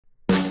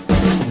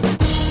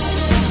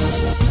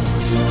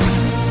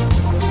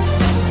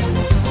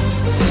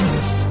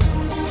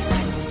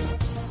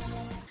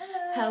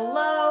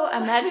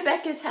at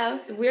Becca's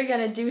house. We're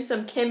gonna do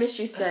some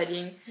chemistry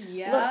studying.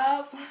 Yep.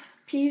 Look,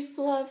 peace,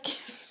 love,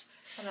 chemistry.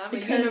 And I'm a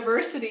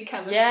university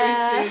chemistry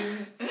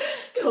student.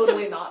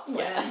 Totally not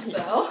planned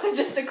though.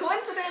 Just a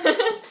coincidence.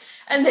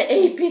 And the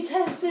AP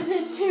test is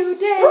in 2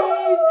 days.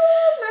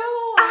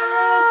 No.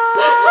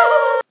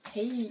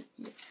 Hey,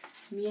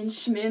 me and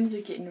Schmims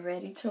are getting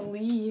ready to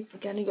leave. We're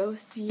gonna go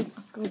see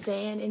Uncle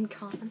Dan in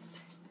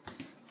concert.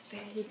 It's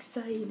very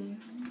exciting.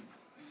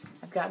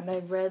 I've got my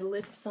red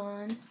lips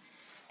on,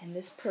 and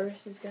this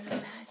purse is gonna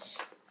match.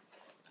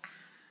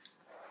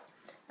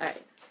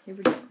 Alright, here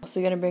we go.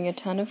 Also gonna bring a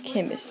ton of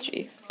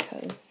chemistry,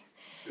 because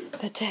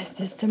the test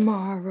is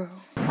tomorrow.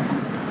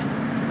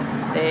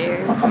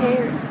 There's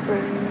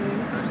Harrisburg.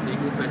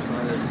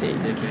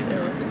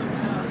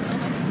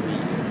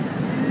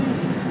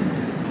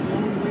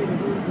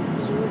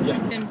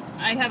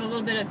 I have a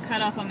little bit of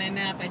cutoff on my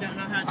map. I don't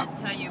know how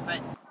to tell you,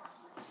 but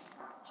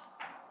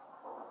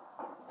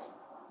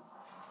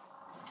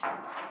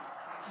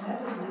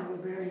That doesn't have a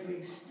very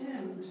big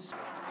stem.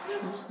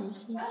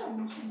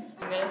 I'm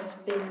gonna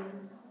spin.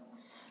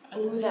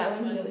 Ooh, that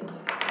one's really good.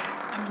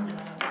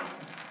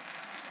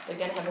 They're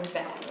gonna have a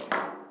battle.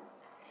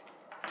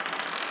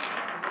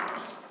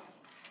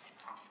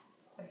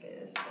 Okay,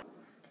 this time.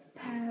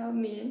 Pal,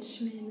 me and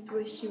Schmims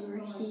wish you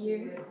were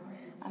here.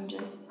 I'm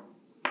just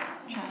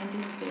trying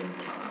to spin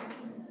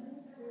tops.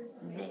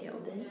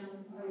 Nailed it.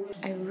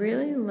 I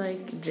really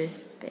like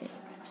this thing.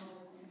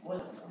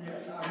 What did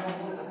I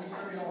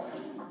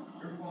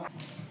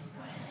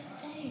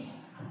say?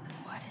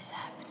 What is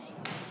happening?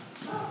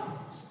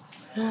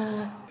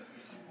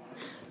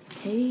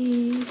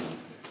 Hey,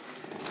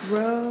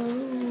 bro.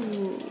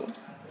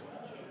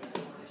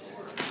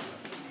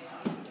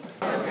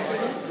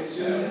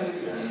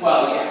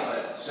 Well, yeah,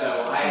 but so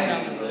I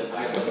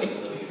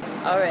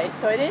Alright,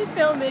 so I didn't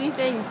film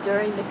anything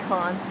during the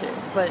concert,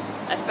 but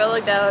I felt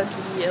like that would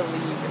be illegal.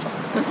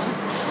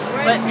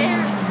 we're in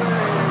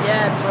Harrisburg.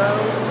 Yeah, bro.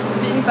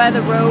 Sitting by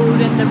the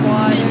road and the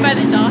water. Sitting by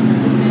the dock.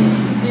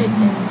 Sitting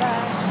by.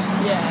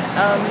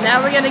 Yeah.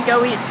 Now we're gonna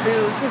go eat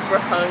food because we're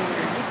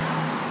hungry.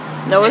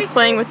 Noah's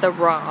playing with the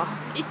raw.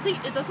 It's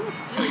like, it doesn't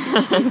feel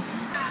like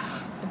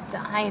it's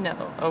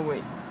Dino. Oh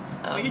wait.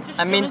 you're just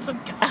filming some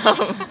guy.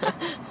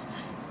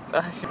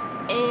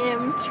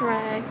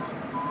 Amtrak.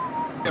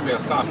 Give me a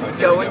stop right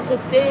there. Going to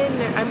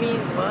dinner. I mean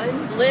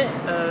lunch.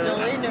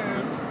 Dinner.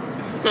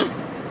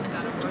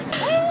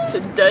 To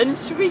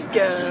lunch we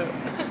go.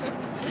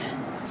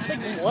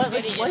 What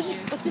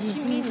does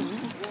she mean?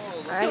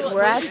 Alright,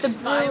 we're at the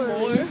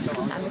brewery.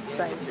 I'm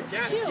excited.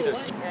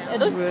 Are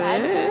those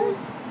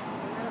tadpoles?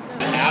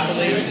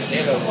 Appalachian, they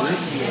have a root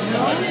beer.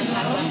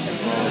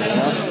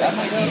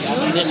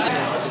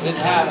 This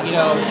have, you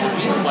know,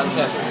 one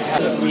that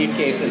has a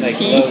briefcase and like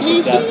blows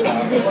the dust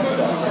off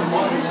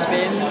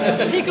and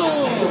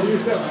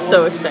stuff. So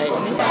exciting.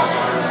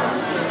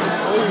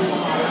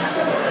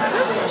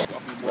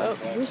 Well,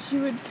 wish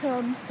you would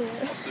come,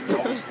 Sarah.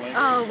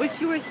 Oh, wish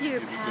you were here,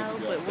 pal,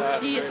 but we'll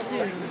see you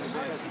soon.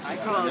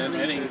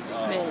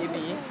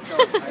 Maybe.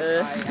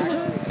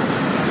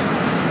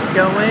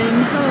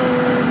 Going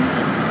home.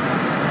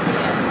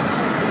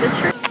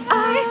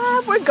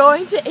 We're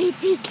going to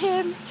AP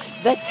Chem,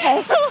 the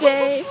test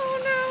day. Oh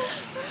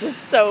no. This is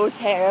so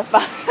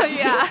terrifying.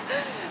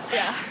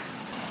 Yeah.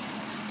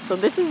 So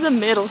this is the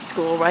middle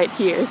school right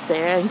here,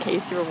 Sarah, in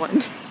case you were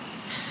wondering.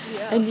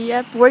 Yeah. And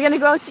yep, we're gonna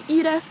go out to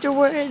eat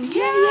afterwards.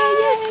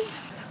 Yes!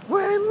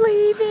 We're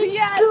leaving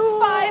school.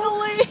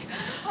 Finally!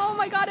 Oh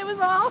my god, it was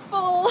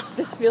awful.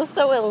 This feels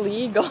so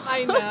illegal.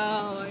 I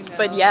know.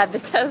 But yeah, the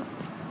test,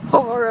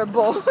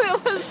 horrible.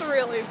 It was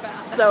really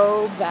bad.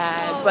 So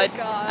bad. Oh but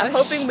gosh. I'm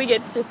hoping we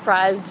get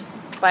surprised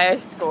by our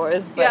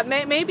scores. But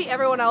Yeah, maybe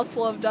everyone else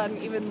will have done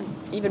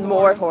even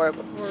more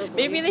horrible. horribly.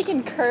 Maybe they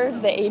can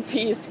curve the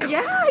AP score.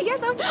 Yeah,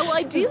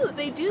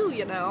 they do,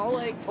 you know,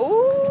 like.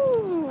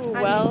 Ooh,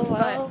 I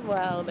well,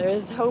 mean,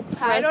 there's hope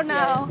for I us don't yet.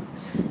 know.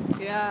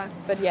 Yeah.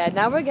 But yeah,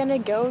 now we're gonna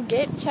go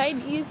get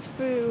Chinese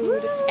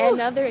food Woo!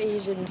 and other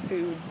Asian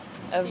foods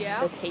of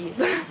Yeah. the taste.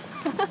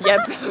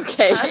 Yep,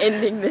 okay,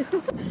 ending this.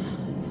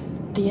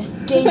 The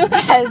escape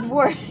has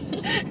worked.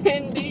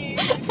 Indeed.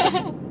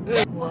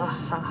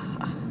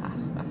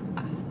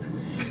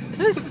 This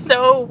is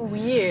so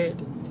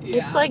weird. Yeah.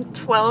 It's like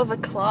 12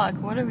 o'clock.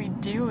 What are we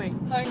doing?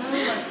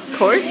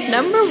 Course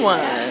number 1.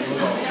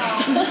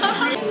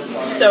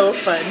 So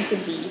fun to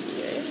be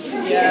here.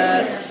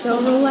 Yes.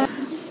 So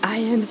I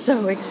am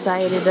so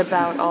excited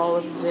about all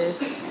of this.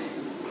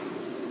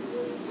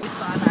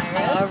 Fun,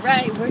 Iris.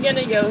 Alright, we're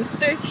gonna go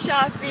thrift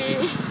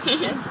shopping.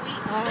 Yes, we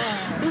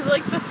are. This is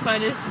like the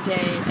funnest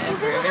day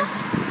ever.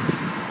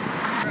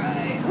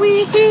 Right.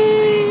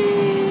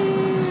 Wee-hee!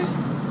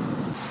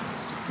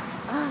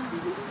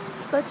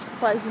 Such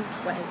pleasant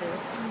weather.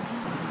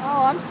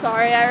 Oh, I'm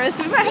sorry, Iris.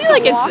 We might I have feel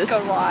like to it's walk this- a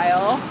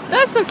while.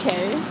 That's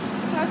okay.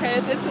 Okay,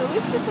 it's at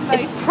least it's a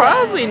nice. It's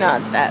probably day.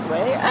 not that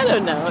way. I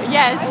don't know.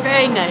 Yeah, it's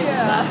very nice.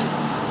 Yeah.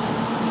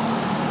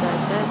 Da,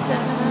 da,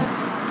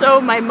 da.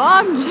 So my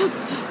mom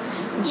just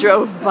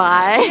drove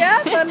by.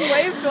 Yeah, then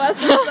waved to us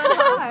and said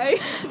hi.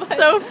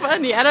 So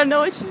funny. I don't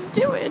know what she's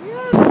doing.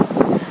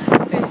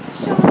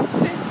 Fish shop.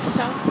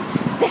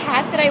 The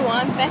hat that I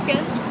want, Becca.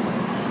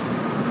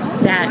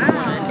 That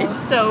one. It's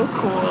so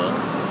cool.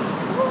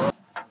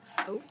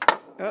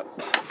 Oh.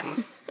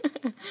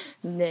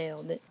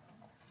 Nailed it.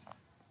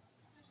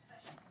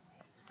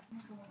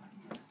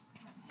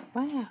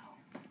 Wow.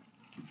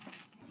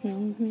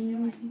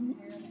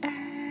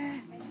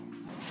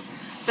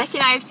 Becky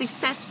and I have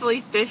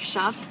successfully thrift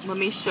shopped. Let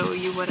me show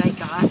you what I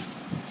got.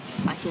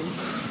 If I can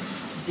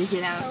just dig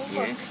it out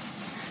here.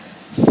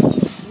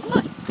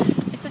 Look,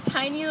 it's a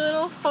tiny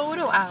little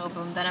photo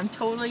album that I'm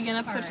totally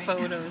gonna put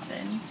photos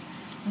in.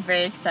 I'm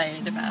very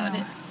excited about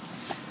it.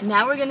 And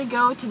now we're gonna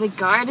go to the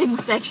garden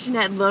section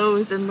at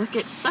Lowe's and look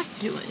at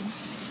succulents.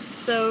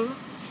 So,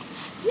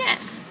 yeah.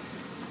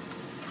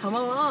 Come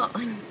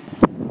along.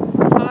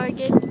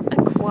 Target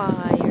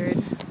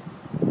acquired.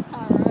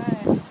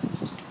 Alright.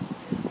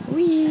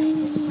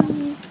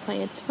 Whee!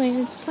 Plants.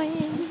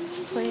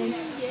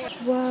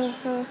 Whoa.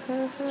 They're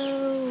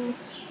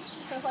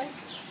like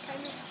kind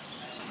of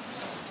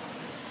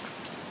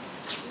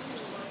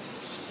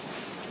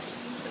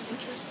some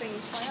interesting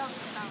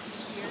plants out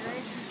here.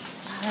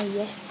 Ah,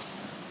 yes.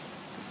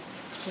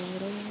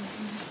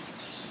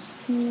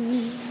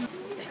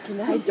 And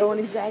I don't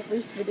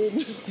exactly fit in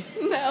here.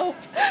 No,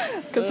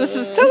 because this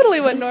is totally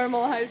what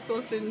normal high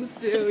school students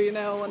do, you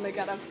know, when they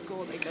get off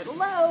school, they go to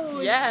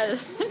Lowe's. Yeah.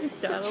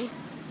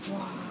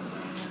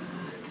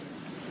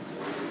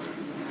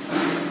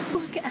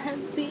 Look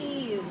at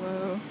these.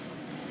 Whoa.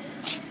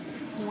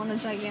 Want a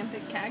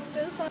gigantic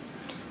cactus?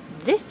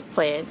 This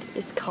plant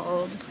is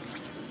called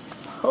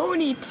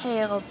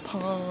ponytail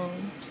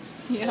palm.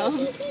 Yeah.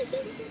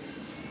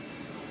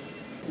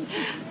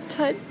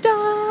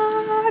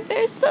 Ta-da!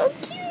 They're so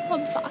cute! A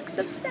box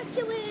of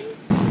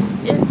succulents.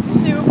 It's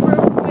super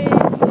windy.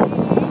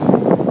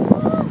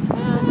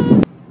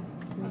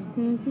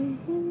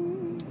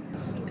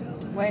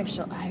 Where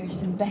shall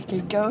Iris and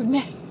Becca go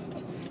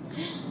next?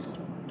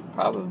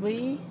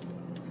 Probably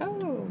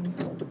home.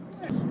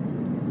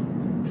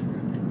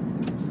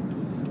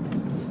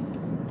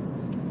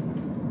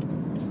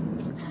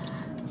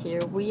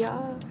 Here we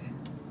are.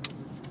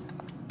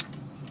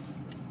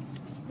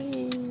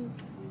 Hey.